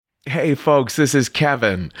Hey folks, this is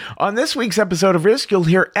Kevin. On this week's episode of Risk, you'll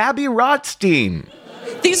hear Abby Rothstein.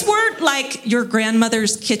 These weren't like your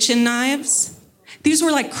grandmother's kitchen knives. These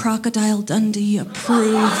were like Crocodile Dundee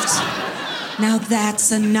approved. Now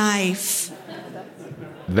that's a knife.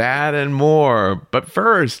 That and more. But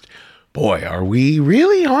first, boy, are we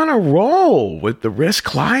really on a roll with the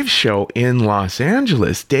Risk Live show in Los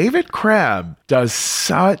Angeles. David Crabb does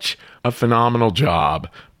such a phenomenal job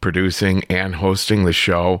producing and hosting the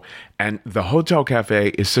show. And the Hotel Cafe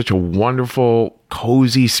is such a wonderful,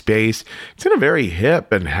 cozy space. It's in a very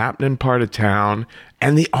hip and happening part of town.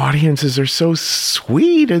 And the audiences are so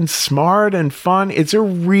sweet and smart and fun. It's a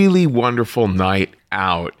really wonderful night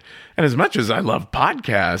out. And as much as I love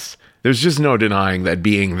podcasts, there's just no denying that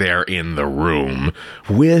being there in the room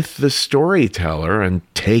with the storyteller and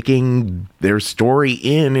taking their story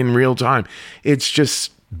in real time, it's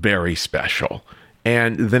just very special.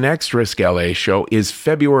 And the next Risk LA show is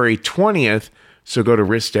February 20th, so go to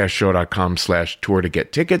risk-show.com/tour to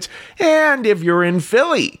get tickets. And if you're in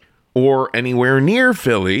Philly or anywhere near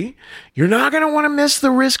Philly, you're not going to want to miss the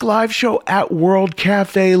Risk Live show at World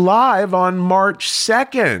Cafe Live on March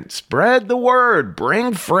 2nd. Spread the word.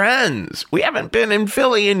 Bring friends. We haven't been in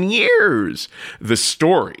Philly in years. The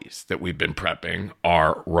stories that we've been prepping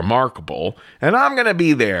are remarkable, and I'm going to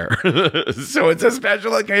be there. So it's a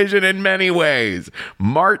special occasion in many ways.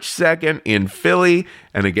 March 2nd in Philly.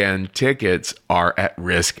 And again, tickets are at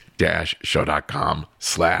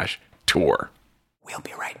risk-show.com/tour. We'll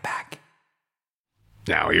be right back.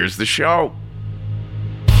 Now here's the show.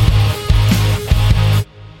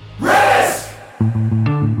 Risk!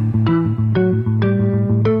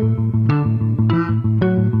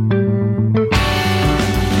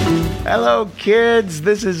 Hello, kids.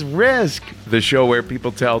 This is Risk, the show where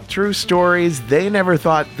people tell true stories they never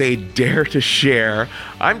thought they'd dare to share.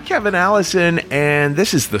 I'm Kevin Allison, and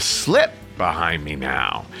this is The Slip behind me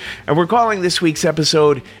now. And we're calling this week's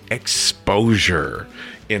episode Exposure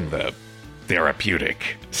in the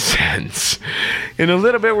therapeutic sense. In a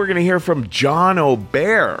little bit, we're going to hear from John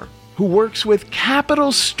O'Bear, who works with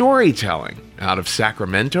Capital Storytelling out of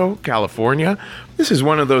Sacramento, California. This is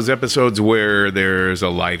one of those episodes where there's a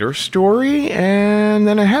lighter story and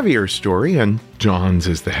then a heavier story, and John's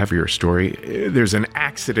is the heavier story. There's an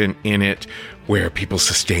accident in it where people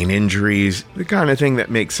sustain injuries, the kind of thing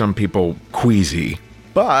that makes some people queasy.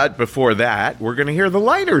 But before that, we're going to hear the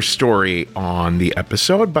lighter story on the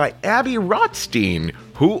episode by Abby Rothstein,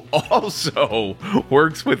 who also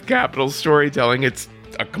works with Capital Storytelling. It's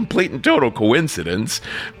a complete and total coincidence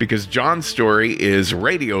because John's story is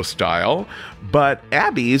radio style, but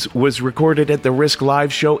Abby's was recorded at the Risk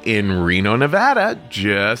Live show in Reno, Nevada,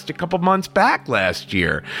 just a couple months back last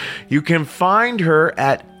year. You can find her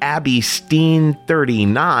at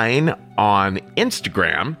AbbySteen39 on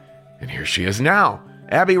Instagram. And here she is now,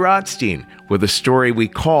 Abby Rothstein, with a story we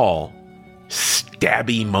call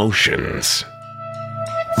Stabby Motions.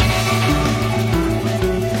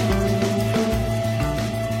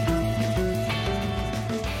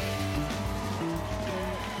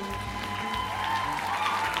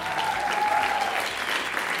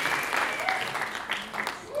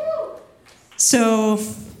 So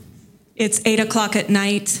it's 8:00 at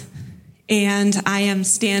night, and I am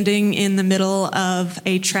standing in the middle of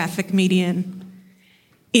a traffic median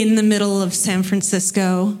in the middle of San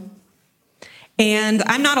Francisco. And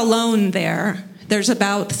I'm not alone there. There's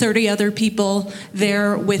about 30 other people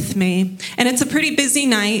there with me. And it's a pretty busy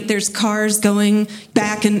night. There's cars going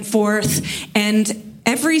back and forth. And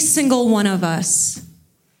every single one of us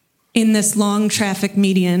in this long traffic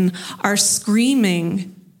median are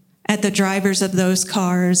screaming at the drivers of those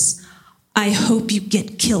cars, "I hope you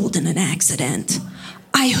get killed in an accident.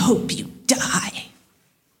 I hope you die."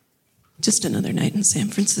 Just another night in San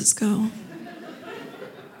Francisco.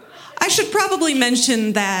 I should probably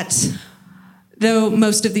mention that though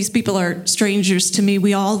most of these people are strangers to me,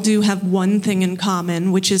 we all do have one thing in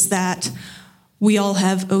common, which is that we all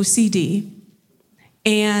have OCD.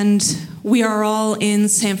 And we are all in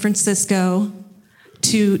San Francisco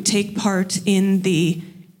to take part in the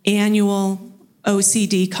annual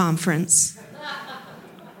OCD conference,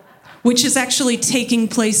 which is actually taking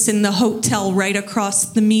place in the hotel right across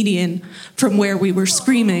the median from where we were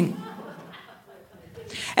screaming.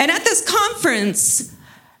 And at this conference,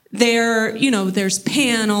 there's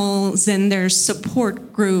panels and there's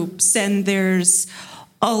support groups and there's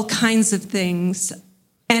all kinds of things.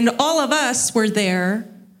 And all of us were there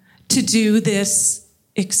to do this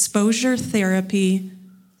exposure therapy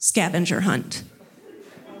scavenger hunt.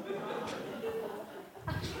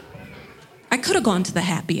 I could have gone to the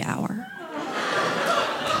happy hour.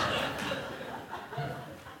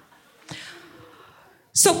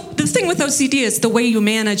 So the thing with OCD is the way you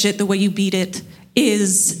manage it, the way you beat it,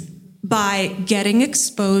 is by getting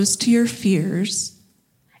exposed to your fears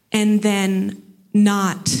and then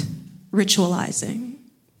not ritualizing.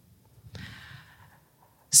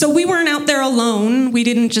 So we weren't out there alone. We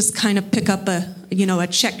didn't just kind of pick up a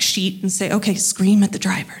check sheet and say, okay, scream at the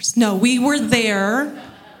drivers. No, we were there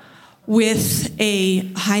with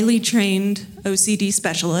a highly trained OCD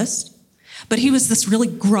specialist. But he was this really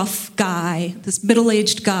gruff guy, this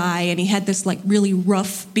middle-aged guy, and he had this like really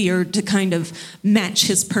rough beard to kind of match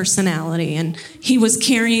his personality. And he was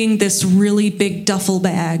carrying this really big duffel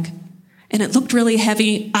bag, and it looked really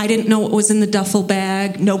heavy. I didn't know what was in the duffel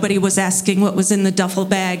bag. Nobody was asking what was in the duffel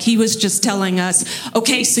bag. He was just telling us,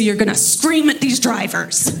 okay, so you're gonna scream at these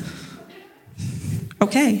drivers.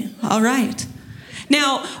 Okay, all right.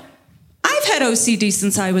 Now, I've had OCD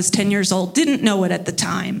since I was 10 years old, didn't know it at the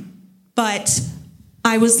time. But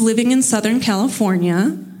I was living in Southern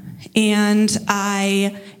California, and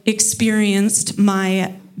I experienced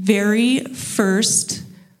my very first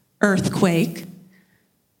earthquake.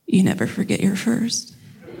 You never forget your first.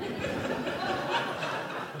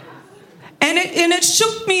 And it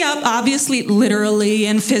shook me up, obviously, literally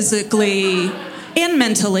and physically and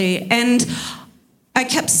mentally. And I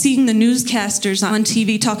kept seeing the newscasters on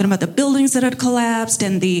TV talking about the buildings that had collapsed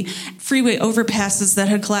and the freeway overpasses that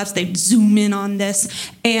had collapsed. They'd zoom in on this.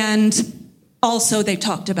 And also they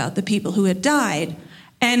talked about the people who had died.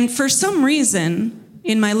 And for some reason,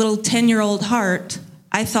 in my little 10-year-old heart,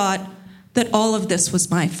 I thought that all of this was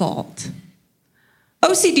my fault.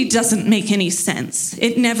 OCD doesn't make any sense.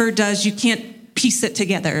 It never does. You can't piece it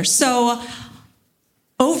together. So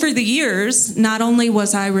over the years, not only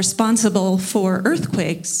was I responsible for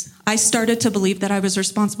earthquakes, I started to believe that I was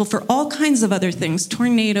responsible for all kinds of other things: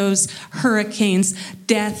 tornadoes, hurricanes,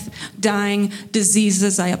 death, dying,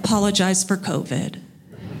 diseases. I apologize for COVID.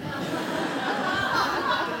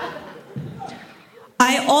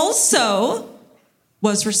 I also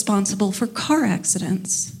was responsible for car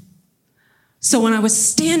accidents. So when I was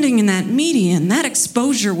standing in that median, that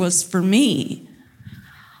exposure was for me.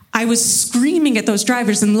 I was screaming at those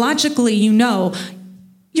drivers, and logically, you're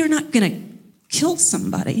not going to kill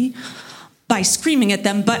somebody by screaming at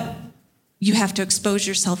them, but you have to expose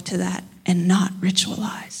yourself to that and not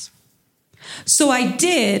ritualize. So I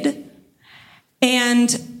did,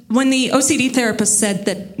 and when the OCD therapist said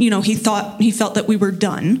that, he felt that we were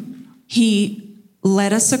done, he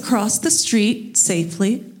led us across the street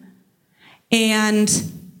safely,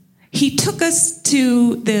 and he took us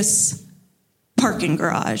to this parking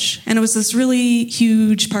garage. And it was this really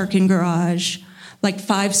huge parking garage, like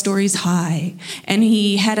 5 stories high. And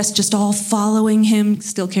he had us just all following him,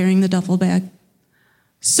 still carrying the duffel bag.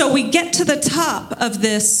 So we get to the top of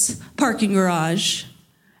this parking garage,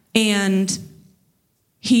 and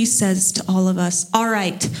he says to all of us, all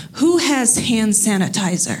right, who has hand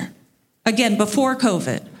sanitizer? Again, before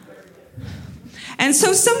COVID. And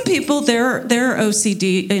so some people, their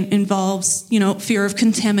OCD involves, fear of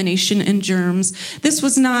contamination and germs. This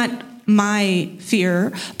was not my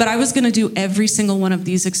fear, but I was going to do every single one of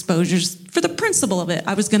these exposures for the principle of it.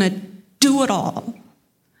 I was going to do it all.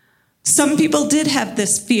 Some people did have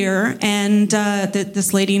this fear, and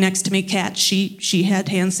this lady next to me, Kat, she had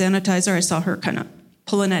hand sanitizer. I saw her kind of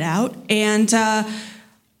pulling it out. And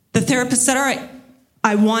the therapist said, all right,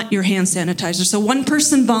 I want your hand sanitizer. So one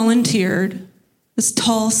person volunteered, this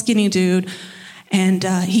tall, skinny dude, and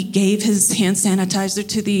he gave his hand sanitizer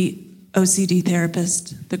to the OCD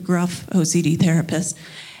therapist, the gruff OCD therapist,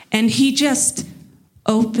 and he just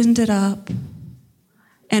opened it up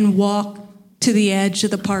and walked to the edge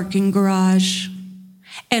of the parking garage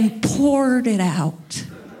and poured it out.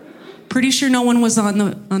 Pretty sure no one was on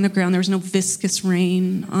the ground. There was no viscous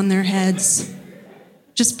rain on their heads.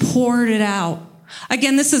 Just poured it out.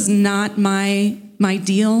 Again, this is not my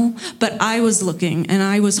deal, but I was looking and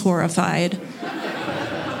I was horrified.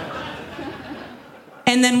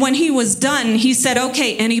 And then when he was done, he said,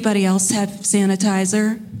 okay, anybody else have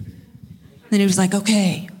sanitizer? Then he was like,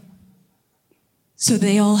 okay. So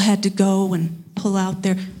they all had to go and pull out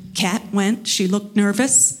their... Kat went, she looked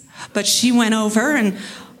nervous, but she went over and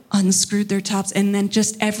unscrewed their tops, and then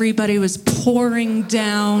just everybody was pouring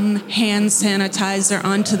down hand sanitizer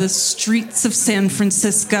onto the streets of San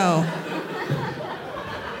Francisco.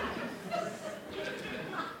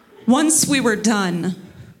 Once we were done,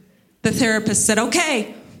 the therapist said,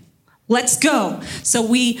 okay, let's go. So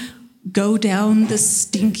we go down the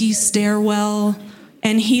stinky stairwell,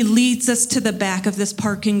 and he leads us to the back of this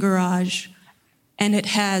parking garage, and it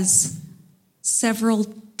has several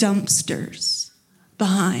dumpsters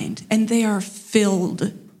behind, and they are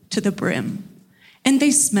filled to the brim. and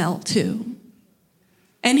they smell too.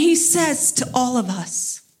 And he says to all of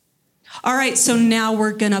us, all right, so now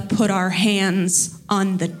we're going to put our hands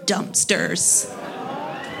on the dumpsters.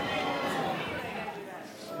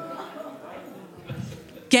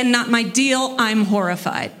 Again, not my deal. I'm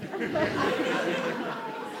horrified.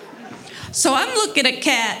 So I'm looking at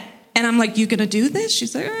Kat, and I'm like, you going to do this?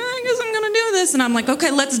 She's like, I guess I'm going to do this. And I'm like,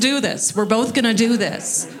 okay, let's do this. We're both going to do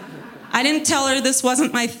this. I didn't tell her this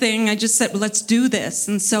wasn't my thing. I just said, let's do this.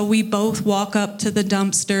 And so we both walk up to the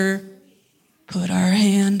dumpster, put our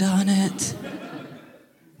hand on it.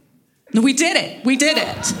 We did it. We did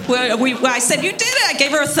it. I said, you did it. I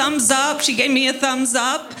gave her a thumbs up. She gave me a thumbs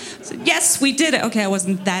up. I said, yes, we did it. Okay, I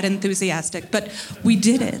wasn't that enthusiastic, but we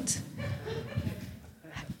did it.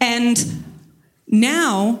 And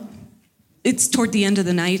now it's toward the end of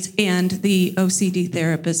the night, and the OCD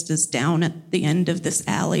therapist is down at the end of this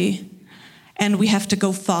alley, and we have to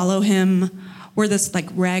go follow him. We're this like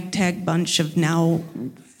ragtag bunch of now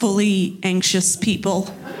fully anxious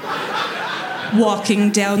people walking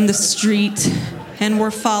down the street, and we're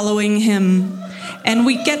following him. And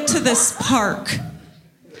we get to this park,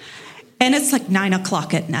 and it's like 9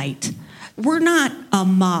 o'clock at night. We're not a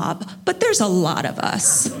mob, but there's a lot of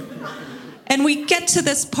us. And we get to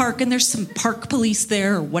this park, and there's some park police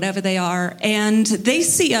there, or whatever they are, and they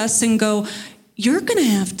see us and go, you're going to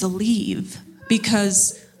have to leave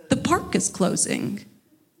because the park is closing.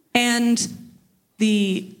 And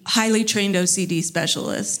the highly trained OCD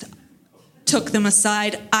specialist took them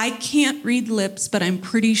aside. I can't read lips, but I'm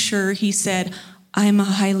pretty sure he said, I'm a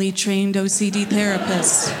highly trained OCD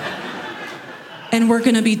therapist, and we're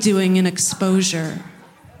going to be doing an exposure.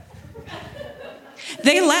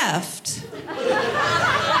 They left.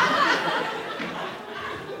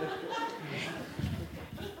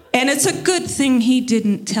 And it's a good thing he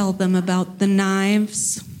didn't tell them about the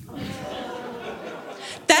knives.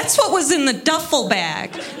 That's what was in the duffel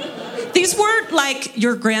bag. These weren't like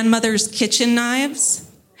your grandmother's kitchen knives.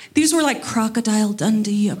 These were like Crocodile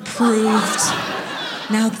Dundee approved.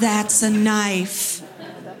 Now that's a knife.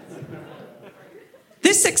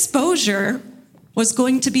 This exposure was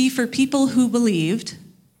going to be for people who believed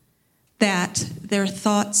that their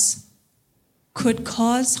thoughts could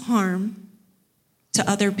cause harm to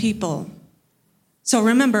other people. So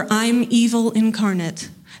remember, I'm evil incarnate.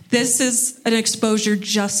 This is an exposure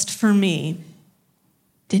just for me.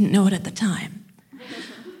 Didn't know it at the time.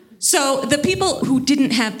 So the people who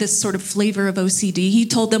didn't have this sort of flavor of OCD, he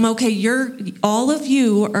told them, okay, all of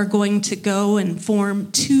you are going to go and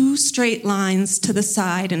form 2 straight lines to the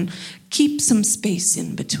side and keep some space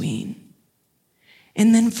in between.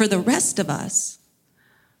 And then for the rest of us,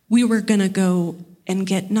 we were going to go and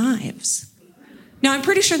get knives. Now, I'm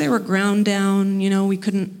pretty sure they were ground down. We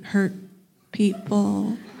couldn't hurt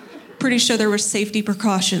people. Pretty sure there were safety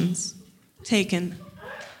precautions taken.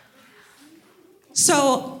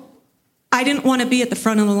 So I didn't want to be at the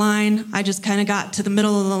front of the line. I just kind of got to the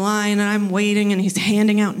middle of the line, and I'm waiting, and he's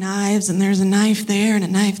handing out knives, and there's a knife there, and a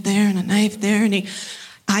knife there, and a knife there. And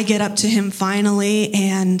I get up to him finally,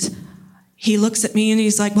 and he looks at me, and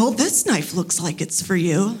he's like, well, this knife looks like it's for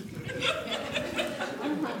you.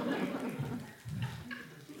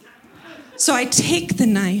 So I take the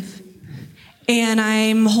knife, and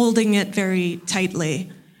I'm holding it very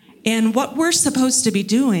tightly. And what we're supposed to be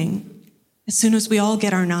doing, as soon as we all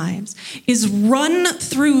get our knives, is run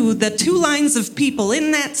through the 2 lines of people in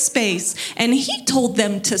that space. And he told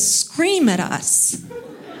them to scream at us.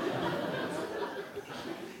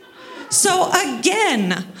 So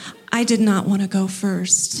again, I did not want to go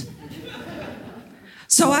first.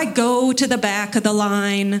 So I go to the back of the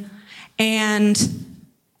line, and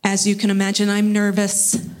as you can imagine, I'm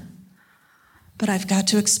nervous, but I've got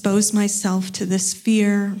to expose myself to this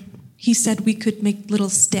fear. He said we could make little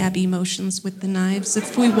stabby motions with the knives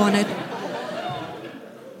if we wanted.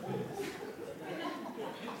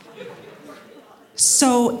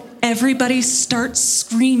 So everybody starts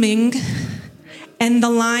screaming, and the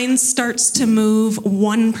line starts to move.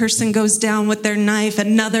 One person goes down with their knife,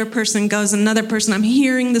 another person goes, another person. I'm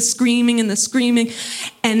hearing the screaming and the screaming.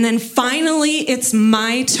 And then finally, it's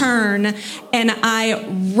my turn, and I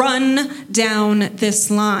run down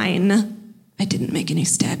this line. I didn't make any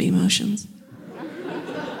stabby motions.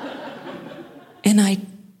 And I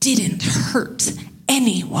didn't hurt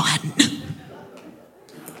anyone.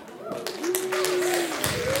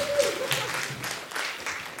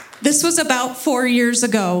 This was about 4 years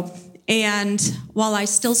ago, and while I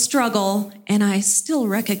still struggle, and I still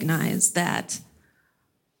recognize that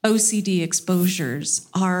OCD exposures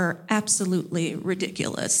are absolutely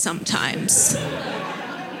ridiculous sometimes,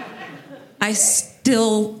 I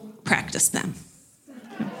still practice them.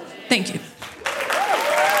 Thank you.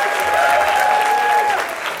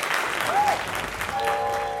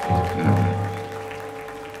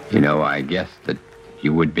 You know, I guessed that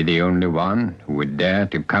you would be the only one who would dare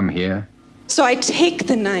to come here. So I take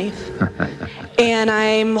the knife, and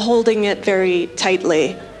I'm holding it very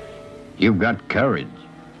tightly. You've got courage.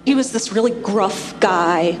 He was this really gruff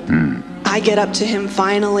guy. I get up to him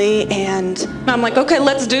finally, and I'm like, okay,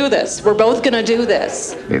 let's do this. We're both gonna do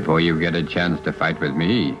this. Before you get a chance to fight with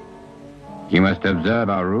me, you must observe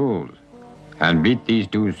our rules and beat these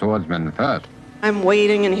two swordsmen first. I'm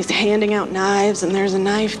waiting, and he's handing out knives, and there's a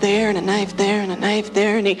knife there, and a knife there, and a knife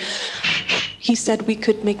there, and he said we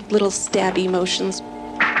could make little stabby motions.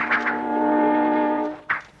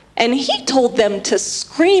 And he told them to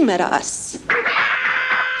scream at us.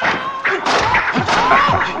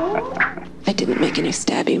 I didn't make any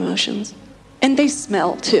stabby motions. And they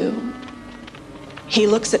smell, too. He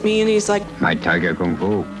looks at me, and he's like, My tiger kung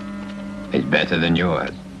fu is better than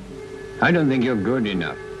yours. I don't think you're good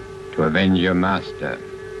enough to avenge your master.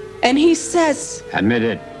 and he says, Admit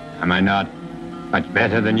it, am I not much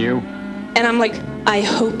better than you? and I'm like, I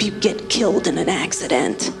hope you get killed in an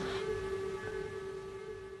accident.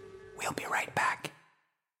 We'll be right back.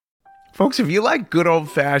 Folks, if you like good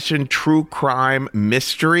old-fashioned true crime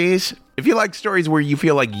mysteries, if you like stories where you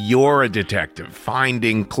feel like you're a detective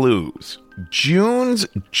finding clues, June's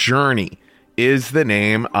Journey is the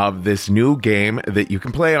name of this new game that you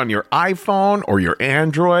can play on your iPhone or your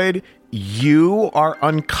Android. You are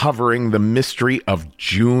uncovering the mystery of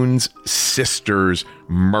June's sister's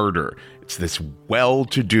murder. It's this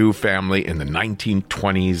well-to-do family in the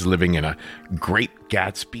 1920s living in a Great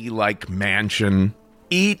Gatsby-like mansion.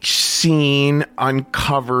 Each scene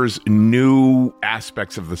uncovers new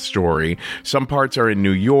aspects of the story. Some parts are in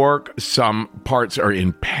New York, some parts are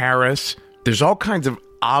in Paris. There's all kinds of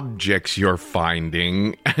objects you're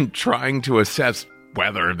finding and trying to assess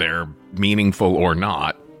whether they're meaningful or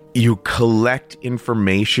not. You collect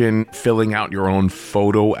information, filling out your own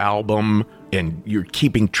photo album, and you're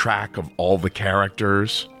keeping track of all the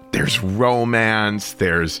characters. There's romance,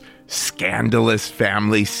 there's scandalous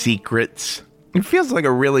family secrets. It feels like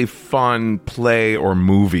a really fun play or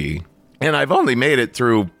movie. And I've only made it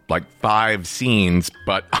through like 5 scenes,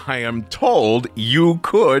 but I am told you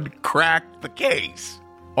could crack the case.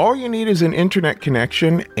 All you need is an internet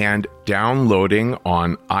connection and downloading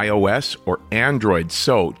on iOS or Android.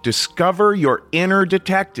 So discover your inner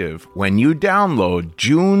detective when you download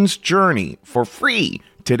June's Journey for free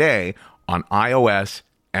today on iOS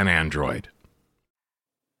and Android.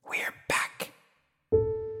 We're back.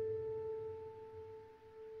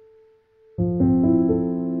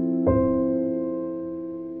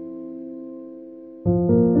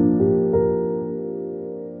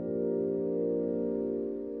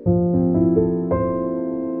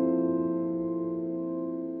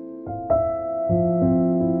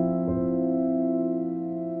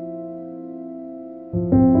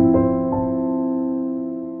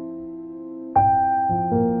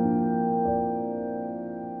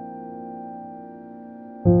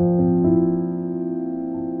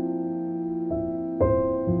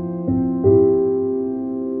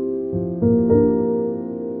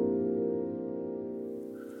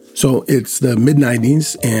 So it's the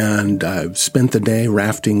mid-90s, and I've spent the day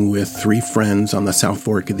rafting with 3 friends on the South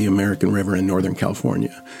Fork of the American River in Northern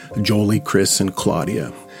California, Jolie, Chris, and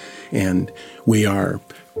Claudia. And we are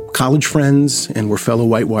college friends, and we're fellow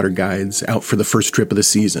whitewater guides out for the first trip of the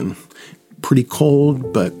season. Pretty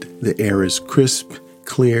cold, but the air is crisp,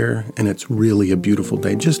 clear, and it's really a beautiful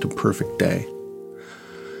day, just a perfect day.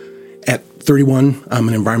 At 31, I'm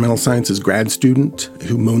an environmental sciences grad student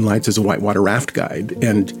who moonlights as a whitewater raft guide,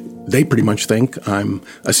 and they pretty much think I'm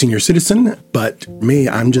a senior citizen, but me,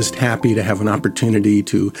 I'm just happy to have an opportunity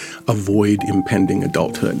to avoid impending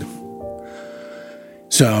adulthood.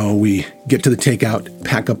 So we get to the takeout,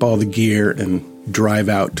 pack up all the gear, and drive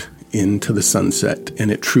out into the sunset,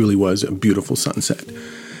 and it truly was a beautiful sunset.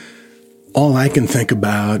 All I can think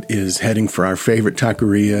about is heading for our favorite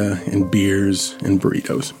taqueria and beers and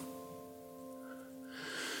burritos.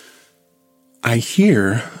 I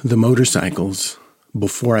hear the motorcycles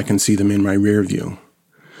before I can see them in my rear view.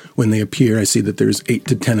 When they appear, I see that there's 8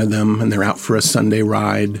 to 10 of them, and they're out for a Sunday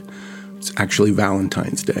ride. It's actually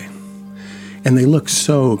Valentine's Day. And they look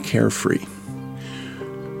so carefree.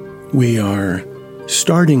 We are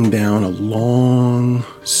starting down a long,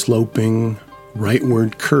 sloping,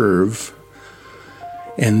 rightward curve,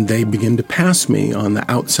 and they begin to pass me on the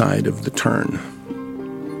outside of the turn,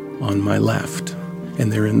 on my left,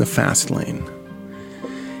 and they're in the fast lane.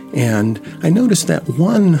 And I noticed that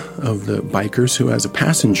one of the bikers who has a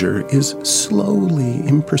passenger is slowly,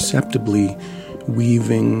 imperceptibly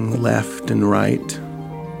weaving left and right.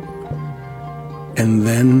 And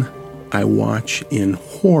then I watch in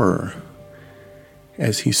horror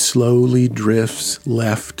as he slowly drifts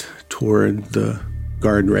left toward the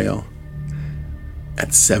guardrail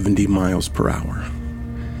at 70 miles per hour.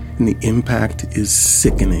 And the impact is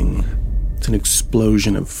sickening. It's an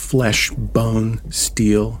explosion of flesh, bone,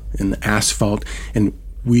 steel, and asphalt, and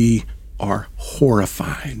we are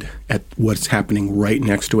horrified at what's happening right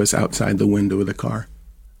next to us outside the window of the car.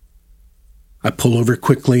 I pull over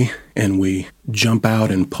quickly, and we jump out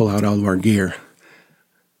and pull out all of our gear.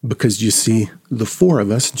 Because you see, the four of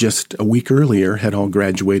us just a week earlier had all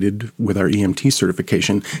graduated with our EMT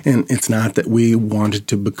certification. And it's not that we wanted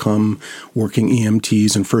to become working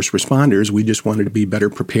EMTs and first responders. We just wanted to be better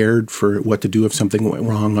prepared for what to do if something went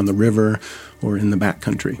wrong on the river or in the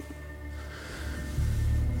backcountry.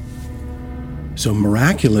 So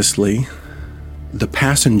miraculously, the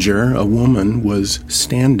passenger, a woman, was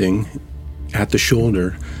standing at the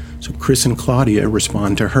shoulder. So Chris and Claudia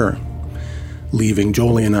respond to her, leaving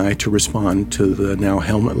Jolie and I to respond to the now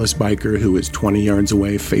helmetless biker who is 20 yards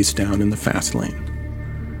away, face down in the fast lane.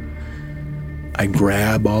 I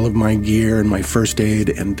grab all of my gear and my first aid,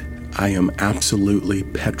 and I am absolutely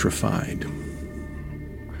petrified.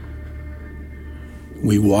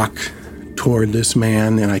 We walk toward this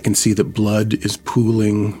man, and I can see that blood is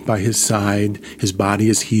pooling by his side. His body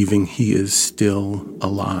is heaving. He is still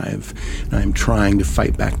alive. And I'm trying to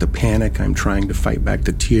fight back the panic. I'm trying to fight back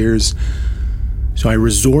the tears. So I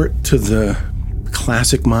resort to the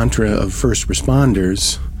classic mantra of first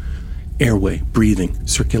responders: airway, breathing,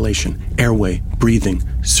 circulation, airway, breathing,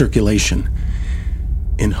 circulation,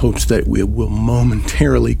 in hopes that it will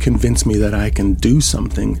momentarily convince me that I can do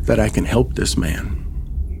something, that I can help this man.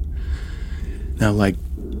 Now, like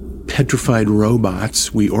petrified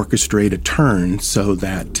robots, we orchestrate a turn so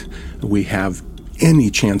that we have any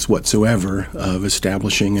chance whatsoever of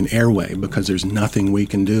establishing an airway, because there's nothing we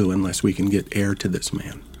can do unless we can get air to this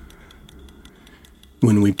man.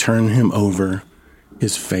 When we turn him over,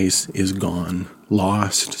 his face is gone,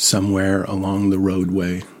 lost somewhere along the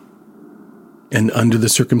roadway. And under the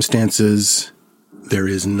circumstances, there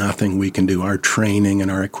is nothing we can do. Our training and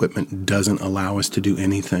our equipment doesn't allow us to do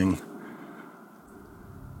anything.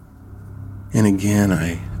 And again,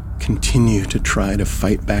 I continue to try to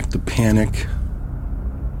fight back the panic.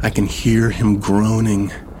 I can hear him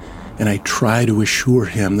groaning, and I try to assure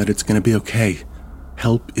him that it's going to be okay.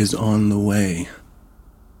 Help is on the way.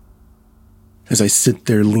 As I sit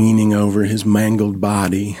there leaning over his mangled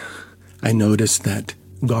body, I notice that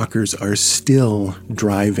gawkers are still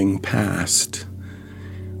driving past,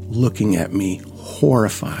 looking at me,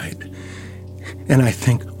 horrified. And I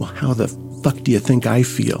think, well, how the fuck do you think I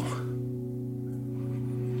feel?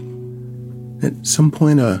 At some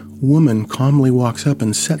point, a woman calmly walks up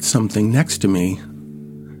and sets something next to me.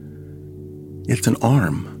 It's an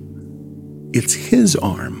arm. It's his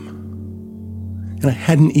arm. And I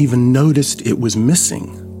hadn't even noticed it was missing.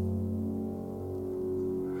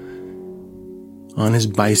 On his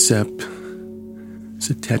bicep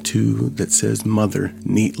is a tattoo that says "Mother,"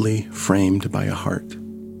 neatly framed by a heart.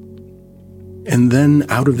 And then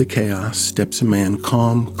out of the chaos steps a man,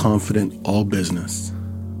 calm, confident, all business.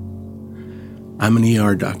 "I'm an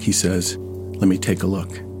ER doc," he says. "Let me take a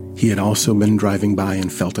look." He had also been driving by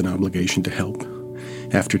and felt an obligation to help.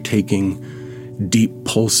 After taking deep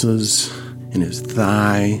pulses in his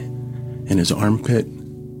thigh and his armpit,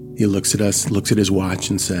 he looks at us, looks at his watch,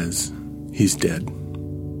 and says, "He's dead.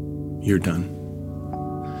 You're done."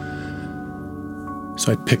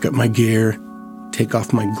 So I pick up my gear, take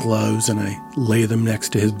off my gloves, and I lay them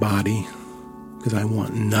next to his body because I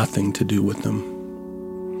want nothing to do with them.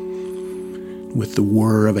 With the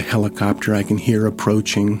whir of a helicopter I can hear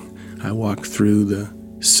approaching, I walk through the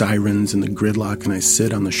sirens and the gridlock, and I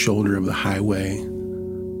sit on the shoulder of the highway,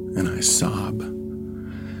 and I sob.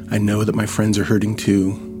 I know that my friends are hurting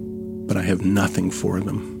too, but I have nothing for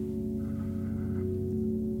them.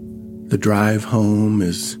 The drive home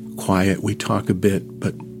is quiet. We talk a bit,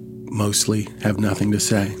 but mostly have nothing to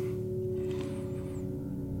say.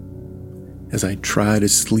 As I try to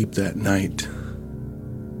sleep that night,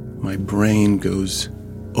 my brain goes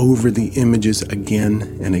over the images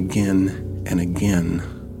again and again and again.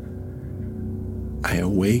 I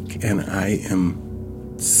awake and I am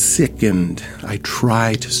sickened. I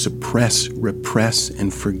try to suppress, repress,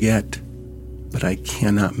 and forget, but I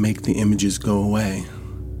cannot make the images go away.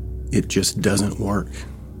 It just doesn't work.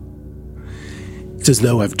 It's as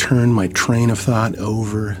though I've turned my train of thought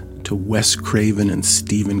over to Wes Craven and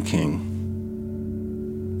Stephen King.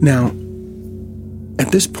 Now,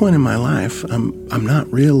 at this point in my life, I'm not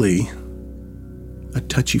really a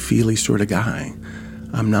touchy-feely sort of guy.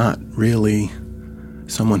 I'm not really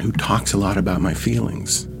someone who talks a lot about my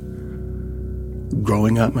feelings.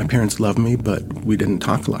 Growing up, my parents loved me, but we didn't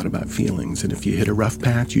talk a lot about feelings. And if you hit a rough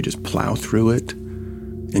patch, you just plow through it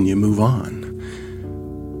and you move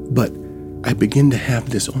on. But I begin to have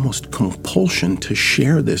this almost compulsion to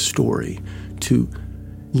share this story, to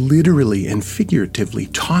literally and figuratively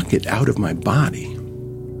talk it out of my body.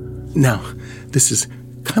 Now, this is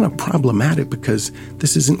kind of problematic because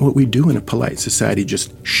this isn't what we do in a polite society,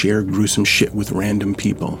 just share gruesome shit with random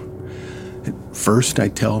people. At first, I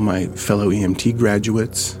tell my fellow EMT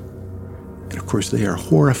graduates, and of course they are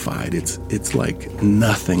horrified. It's like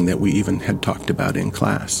nothing that we even had talked about in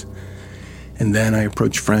class. And then I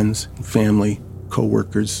approach friends, family,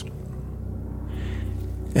 coworkers.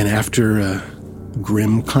 And after a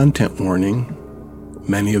grim content warning,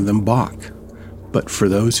 many of them balk. But for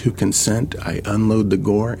those who consent, I unload the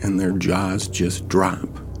gore and their jaws just drop.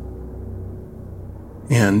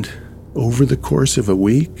 And over the course of a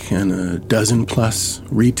week and a dozen plus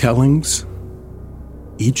retellings,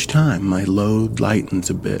 each time my load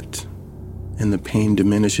lightens a bit and the pain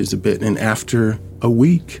diminishes a bit. And after a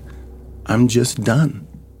week, I'm just done.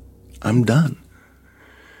 I'm done.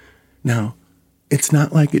 Now, it's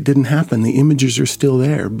not like it didn't happen. The images are still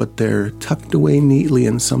there, but they're tucked away neatly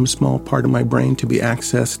in some small part of my brain to be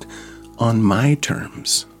accessed on my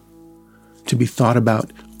terms, to be thought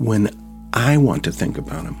about when I want to think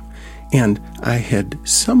about them. And I had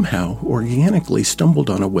somehow organically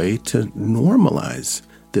stumbled on a way to normalize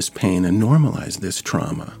this pain and normalize this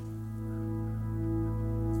trauma,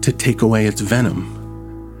 to take away its venom.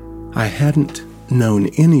 I hadn't known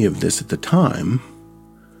any of this at the time,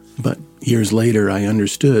 but years later I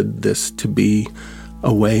understood this to be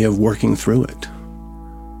a way of working through it.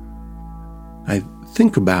 I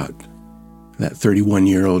think about that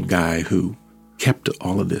 31-year-old guy who kept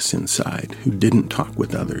all of this inside, who didn't talk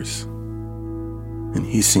with others, and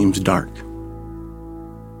he seems dark.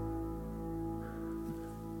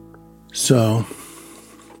 So,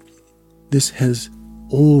 this has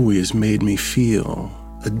always made me feel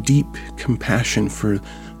a deep compassion for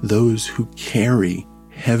those who carry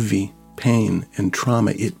heavy pain and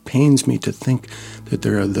trauma. It pains me to think that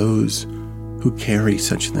there are those who carry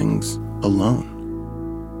such things alone.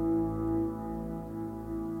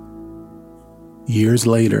 Years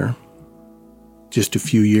later, just a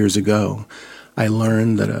few years ago, I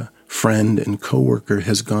learned that a friend and coworker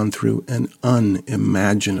has gone through an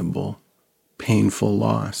unimaginable, painful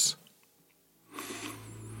loss.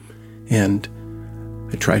 And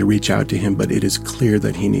I try to reach out to him, but it is clear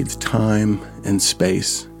that he needs time and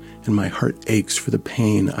space, and my heart aches for the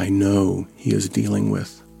pain I know he is dealing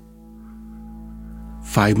with.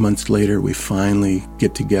 5 months later, we finally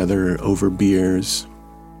get together over beers.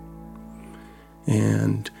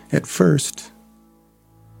 And at first,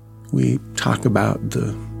 we talk about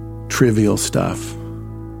the trivial stuff.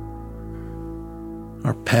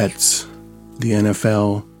 Our pets, the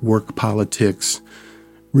NFL, work politics,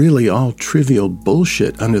 really all trivial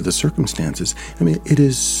bullshit under the circumstances. I mean, it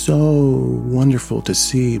is so wonderful to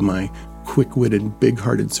see my quick-witted,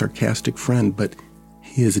 big-hearted, sarcastic friend, but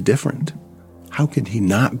he is different. How could he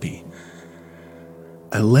not be?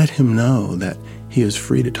 I let him know that he is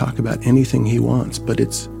free to talk about anything he wants, but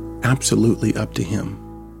it's absolutely up to him.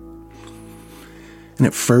 And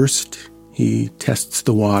at first, he tests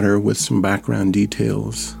the water with some background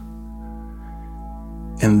details.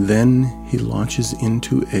 And then he launches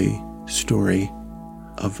into a story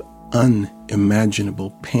of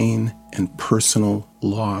unimaginable pain and personal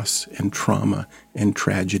loss and trauma and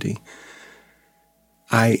tragedy.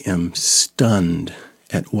 I am stunned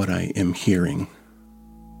at what I am hearing,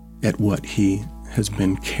 at what he has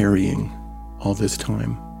been carrying all this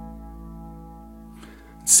time.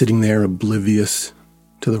 Sitting there oblivious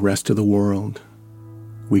to the rest of the world,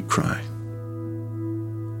 we cry.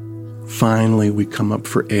 Finally, we come up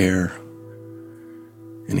for air,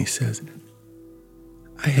 and he says,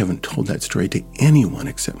 I haven't told that story to anyone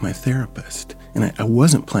except my therapist, and I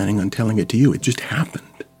wasn't planning on telling it to you. It just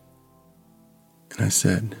happened. And I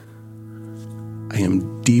said, I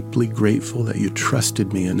am deeply grateful that you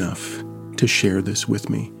trusted me enough to share this with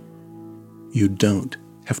me. You don't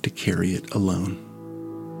have to carry it alone.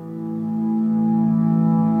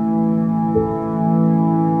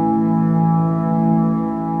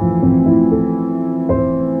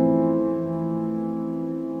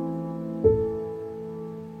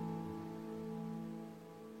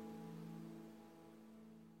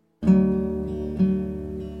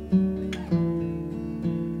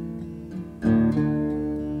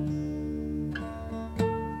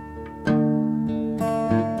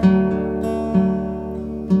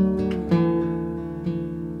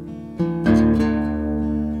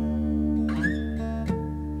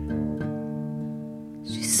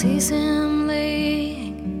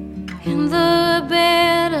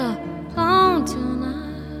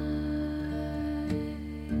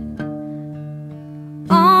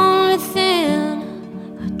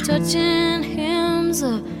 Christian hymns,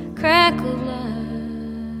 a crack of light.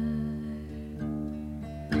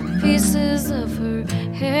 Pieces of her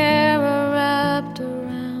hair are wrapped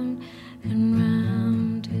around and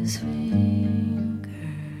round his fingers,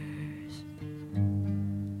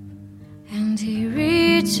 and he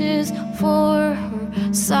reaches for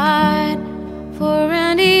her side for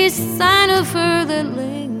any sign of her that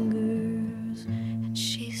lingers, and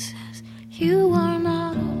she says, "You are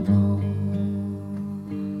not alone,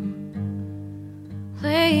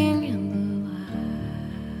 laying in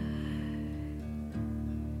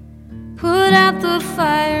put out the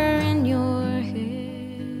fire in your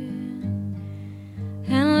head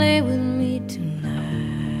and lay with me tonight."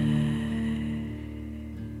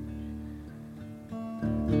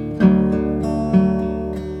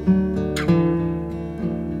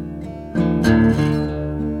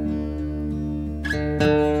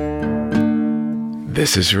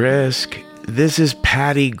 This is Risk. This is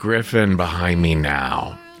Patty Griffin behind me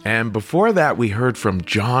now. And before that, we heard from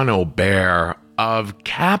John O'Bear of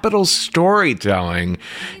Capital Storytelling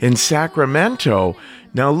in Sacramento.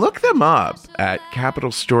 Now look them up at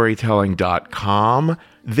capitalstorytelling.com.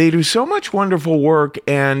 They do so much wonderful work,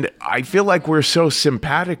 and I feel like we're so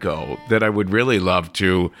simpatico that I would really love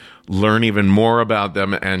to learn even more about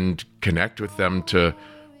them and connect with them to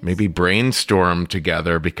maybe brainstorm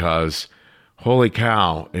together, because holy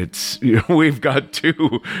cow, we've got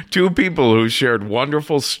two people who shared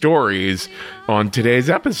wonderful stories on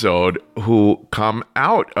today's episode who come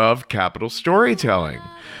out of Capital Storytelling.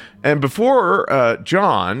 And before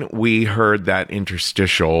John, we heard that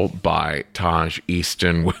interstitial by Taj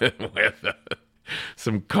Easton with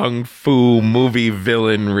some kung fu movie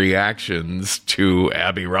villain reactions to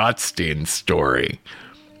Abby Rothstein's story.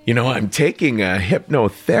 You know, I'm taking a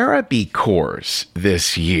hypnotherapy course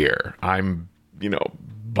this year. I'm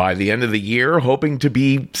by the end of the year, hoping to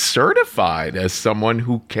be certified as someone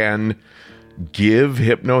who can give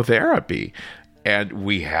hypnotherapy. And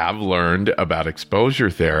we have learned about exposure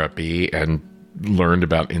therapy and learned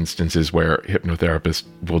about instances where hypnotherapists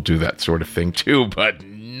will do that sort of thing too, but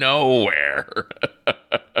nowhere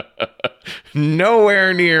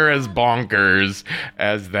near as bonkers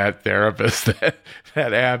as that therapist that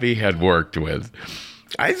Abby had worked with.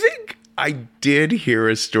 I think I did hear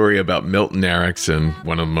a story about Milton Erickson,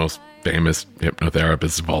 one of the most famous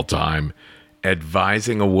hypnotherapists of all time,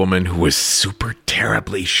 advising a woman who was super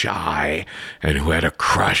terribly shy and who had a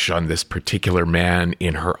crush on this particular man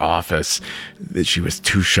in her office that she was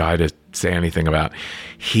too shy to say anything about.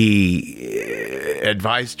 He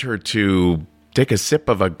advised her to take a sip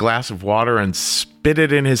of a glass of water and spit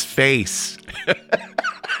it in his face.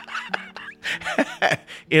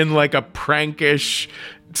 In like a prankish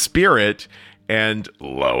spirit, and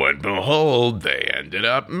lo and behold, they ended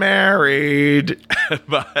up married.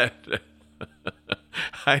 But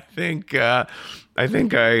I think I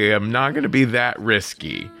am not going to be that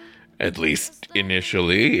risky, at least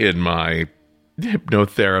initially, in my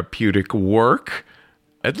hypnotherapeutic work.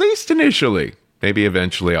 At least initially. Maybe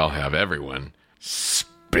eventually I'll have everyone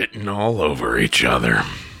spitting all over each other.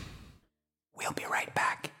 We'll be right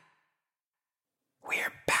back.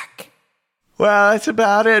 We're back. Well, that's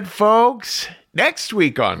about it, folks. Next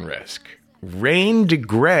week on Risk, Rain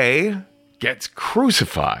DeGray gets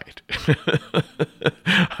crucified.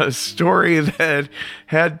 A story that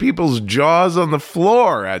had people's jaws on the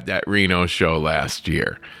floor at that Reno show last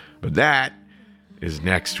year. But that is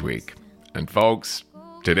next week. And folks,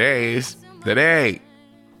 today's the day.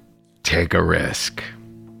 Take a risk.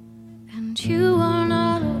 And you are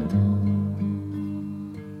not alone,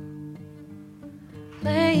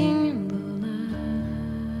 laying in the light.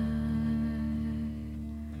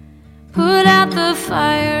 Put out the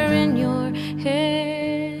fire in your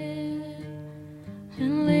head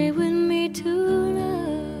and lay with me tonight.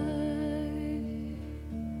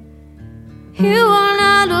 You are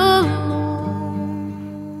not alone,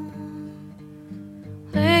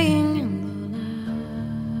 laying in the light.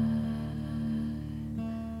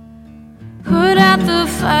 Put out the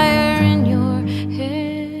fire in your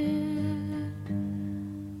head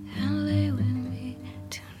and lay with me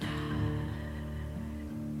tonight.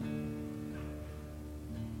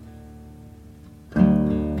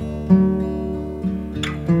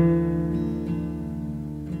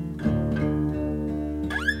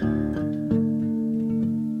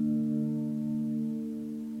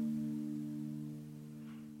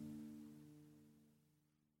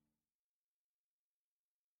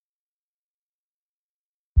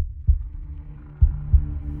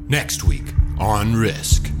 Next week on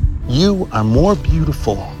Risk. You are more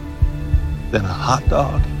beautiful than a hot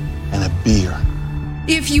dog and a beer.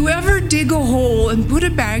 If you ever dig a hole and put a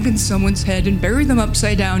bag in someone's head and bury them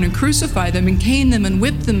upside down and crucify them and cane them and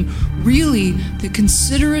whip them, really, the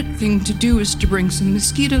considerate thing to do is to bring some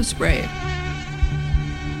mosquito spray.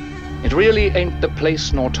 It really ain't the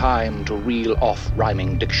place nor time to reel off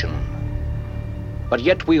rhyming diction. But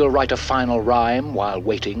yet we'll write a final rhyme while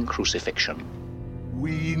waiting crucifixion.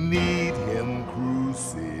 We need him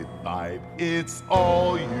crucified, it's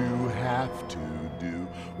all you have to do.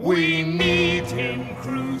 We need him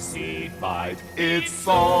crucified, it's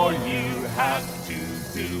all you have to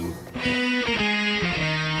do.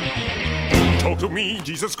 Talk to me,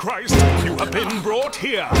 Jesus Christ, you have been brought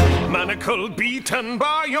here, manacled, beaten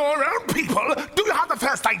by your own people. Do you have the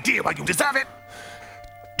first idea why you deserve it?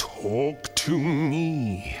 Talk to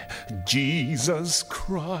me, Jesus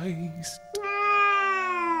Christ.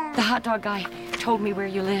 The hot dog guy told me where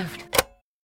you lived.